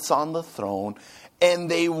sits on the throne, and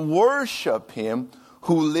they worship him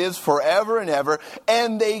who lives forever and ever,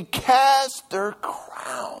 and they cast their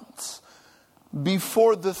crowns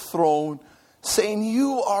before the throne, saying,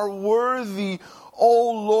 you are worthy,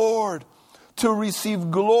 O Lord, to receive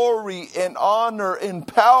glory and honor and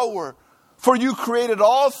power. For you created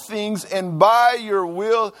all things, and by your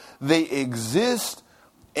will they exist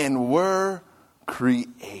and were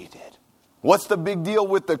created. What's the big deal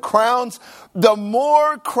with the crowns? The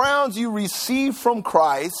more crowns you receive from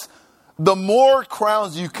Christ, the more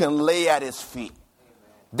crowns you can lay at his feet.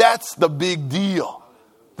 That's the big deal.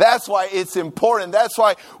 That's why it's important. That's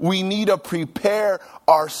why we need to prepare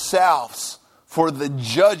ourselves for the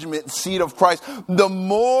judgment seat of Christ. The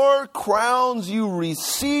more crowns you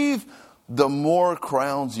receive, the more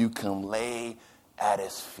crowns you can lay at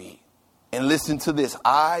his feet. And listen to this.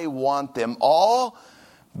 I want them all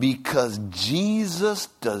because Jesus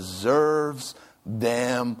deserves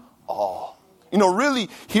them all. You know, really,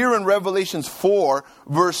 here in Revelations 4,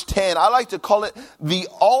 verse 10, I like to call it the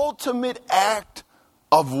ultimate act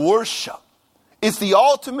of worship. It's the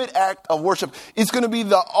ultimate act of worship. It's going to be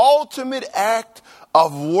the ultimate act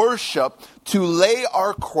of worship to lay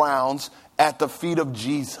our crowns at the feet of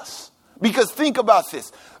Jesus. Because think about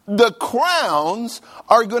this. The crowns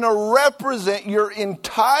are going to represent your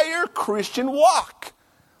entire Christian walk.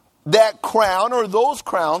 That crown or those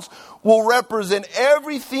crowns will represent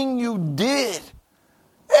everything you did.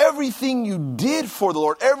 Everything you did for the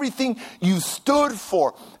Lord. Everything you stood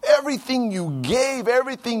for. Everything you gave.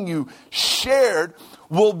 Everything you shared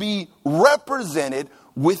will be represented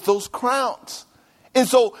with those crowns. And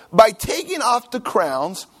so by taking off the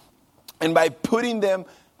crowns and by putting them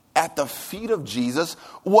at the feet of Jesus,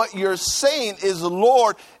 what you're saying is,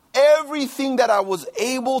 Lord, everything that I was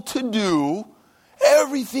able to do,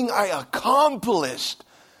 everything I accomplished,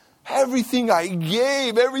 everything I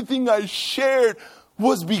gave, everything I shared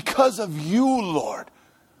was because of you, Lord.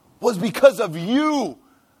 Was because of you.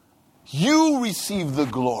 You receive the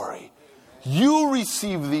glory. You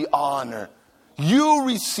receive the honor. You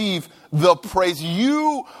receive the praise.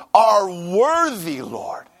 You are worthy,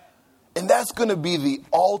 Lord. And that's going to be the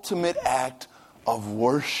ultimate act of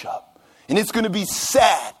worship. And it's going to be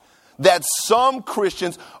sad that some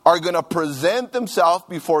Christians are going to present themselves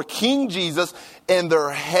before King Jesus and their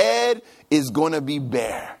head is going to be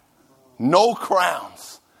bare. No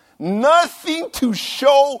crowns. Nothing to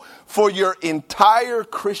show for your entire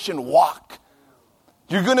Christian walk.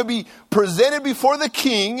 You're going to be presented before the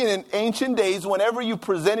king. And in ancient days, whenever you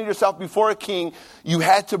presented yourself before a king, you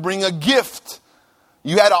had to bring a gift.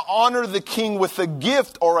 You had to honor the king with a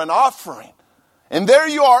gift or an offering. And there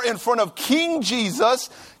you are in front of King Jesus,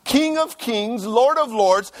 King of Kings, Lord of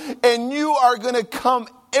Lords, and you are going to come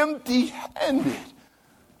empty-handed.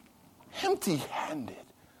 Empty-handed.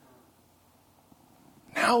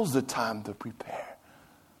 Now's the time to prepare.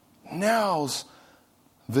 Now's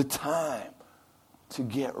the time to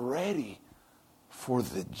get ready for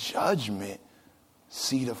the judgment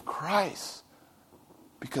seat of Christ.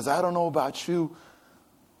 Because I don't know about you,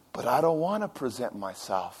 but I don't want to present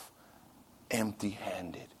myself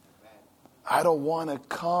empty-handed. I don't want to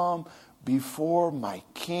come before my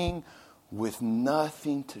King with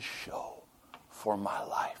nothing to show for my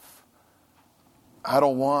life. I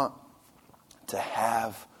don't want to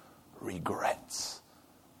have regrets.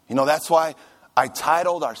 You know, that's why I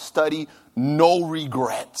titled our study, No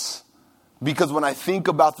Regrets. Because when I think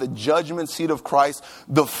about the judgment seat of Christ,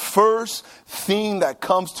 the first thing that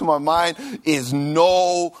comes to my mind is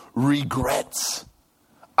no regrets.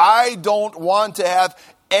 I don't want to have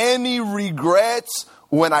any regrets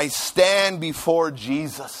when I stand before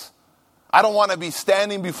Jesus. I don't want to be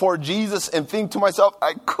standing before Jesus and think to myself,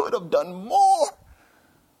 I could have done more.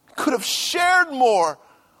 I could have shared more.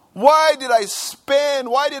 Why did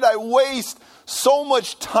I waste so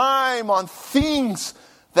much time on things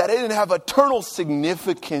that didn't have eternal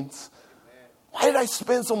significance? Why did I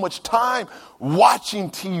spend so much time watching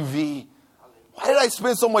TV? Why did I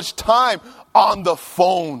spend so much time on the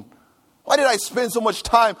phone? Why did I spend so much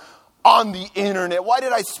time on the internet? Why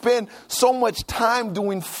did I spend so much time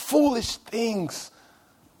doing foolish things?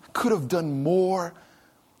 I could have done more.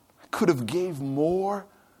 I could have gave more.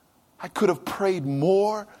 I could have prayed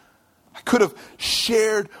more. I could have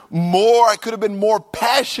shared more. I could have been more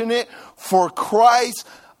passionate for Christ.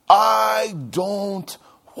 I don't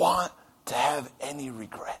want to have any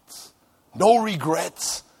regrets. No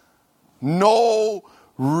regrets. No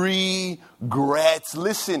regrets.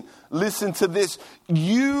 Listen to this.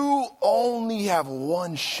 You only have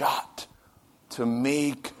one shot to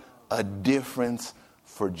make a difference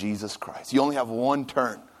for Jesus Christ. You only have one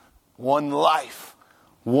turn, one life,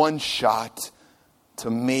 one shot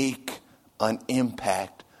to make an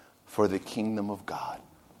impact for the kingdom of God.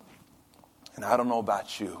 And I don't know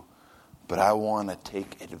about you, but I want to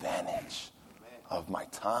take advantage of my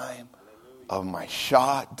time, of my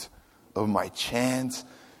shot, of my chance,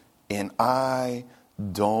 and I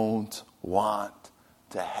don't want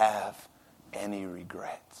to have any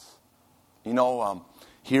regrets. You know,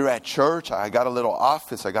 here at church, I got a little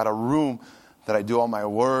office, I got a room that I do all my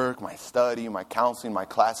work, my study, my counseling, my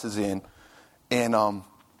classes in. And on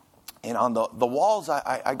the walls,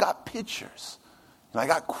 I got pictures. And I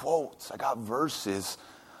got quotes. I got verses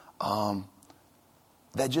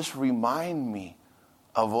that just remind me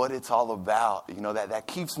of what it's all about. You know, that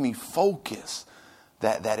keeps me focused,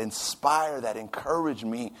 that inspire, that encourage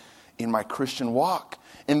me in my Christian walk.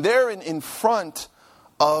 And there in front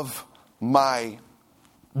of my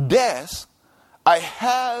desk, I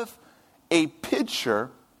have a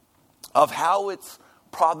picture of how it's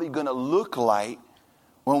probably going to look like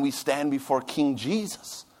when we stand before King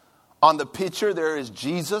Jesus. On the picture, there is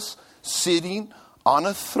Jesus sitting on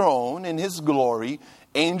a throne in his glory,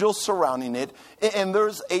 angels surrounding it, and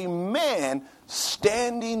there's a man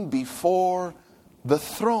standing before the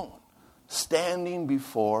throne, standing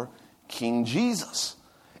before King Jesus.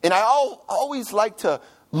 And I always like to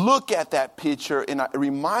look at that picture and I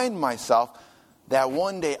remind myself that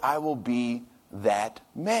one day I will be that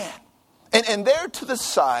man. And there to the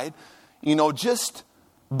side, just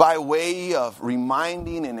by way of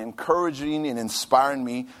reminding and encouraging and inspiring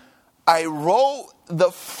me, I wrote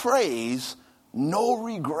the phrase, no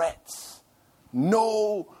regrets.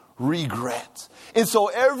 No regrets. And so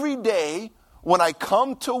every day when I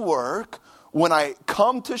come to work, when I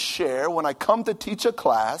come to share, when I come to teach a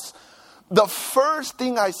class, the first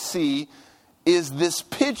thing I see is this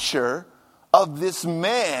picture of this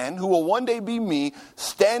man who will one day be me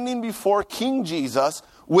standing before King Jesus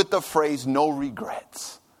with the phrase, no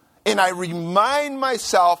regrets. And I remind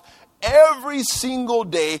myself every single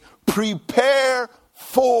day, prepare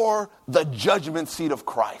for the judgment seat of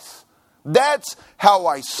Christ. That's how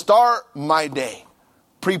I start my day.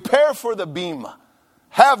 Prepare for the bema.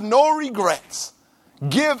 Have no regrets.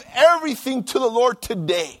 Give everything to the Lord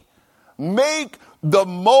today. Make the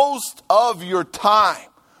most of your time.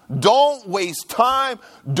 Don't waste time.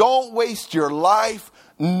 Don't waste your life.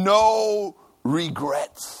 No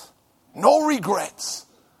regrets. No regrets.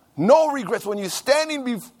 No regrets. When you're standing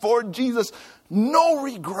before Jesus, no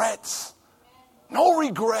regrets. No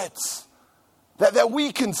regrets. That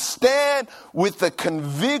we can stand with the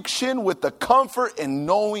conviction, with the comfort in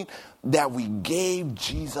knowing that we gave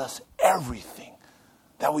Jesus everything.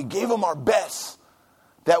 That we gave him our best.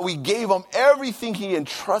 That we gave him everything he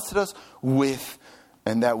entrusted us with.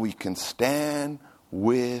 And that we can stand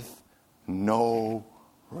with no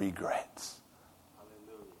regrets.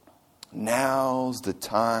 Now's the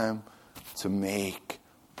time to make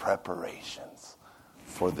preparations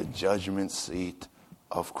for the judgment seat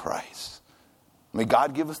of Christ. May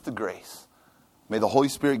God give us the grace. May the Holy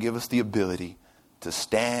Spirit give us the ability to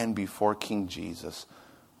stand before King Jesus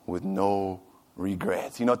with no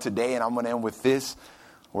regrets. Today, and I'm going to end with this,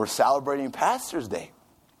 we're celebrating Pastor's Day.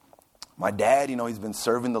 My dad, he's been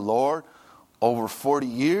serving the Lord over 40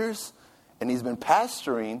 years, and he's been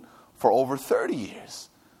pastoring for over 30 years.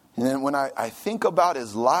 And then when I think about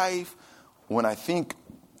his life, when I think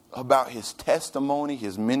about his testimony,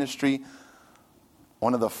 his ministry,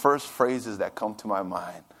 one of the first phrases that come to my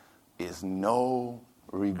mind is no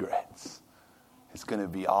regrets. It's going to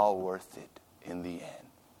be all worth it in the end.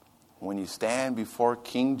 When you stand before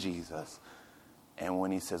King Jesus and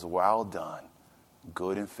when he says, well done,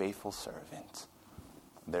 good and faithful servant,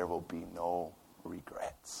 there will be no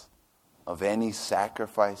regrets of any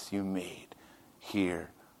sacrifice you made here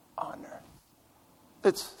on earth.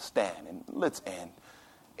 Let's stand and let's end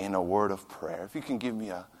in a word of prayer. If you can give me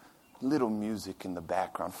a little music in the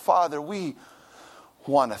background. Father, we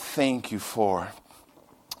want to thank you for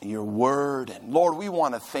your word. And Lord, we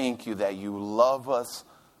want to thank you that you love us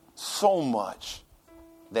so much,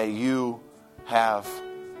 that you have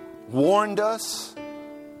warned us,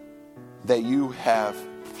 that you have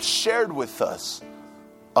shared with us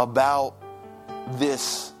about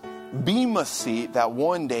this bema seat that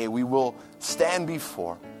one day we will stand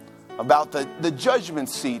before, about the judgment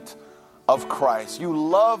seat of Christ. You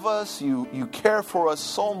love us, you care for us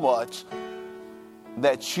so much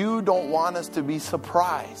that you don't want us to be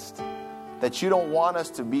surprised, that you don't want us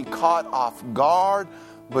to be caught off guard,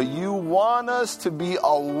 but you want us to be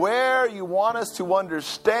aware, you want us to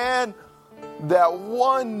understand that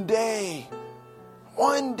one day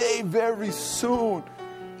very soon,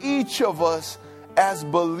 each of us as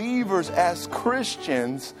believers, as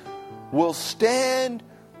Christians, will stand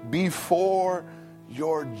before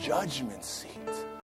your judgment seat.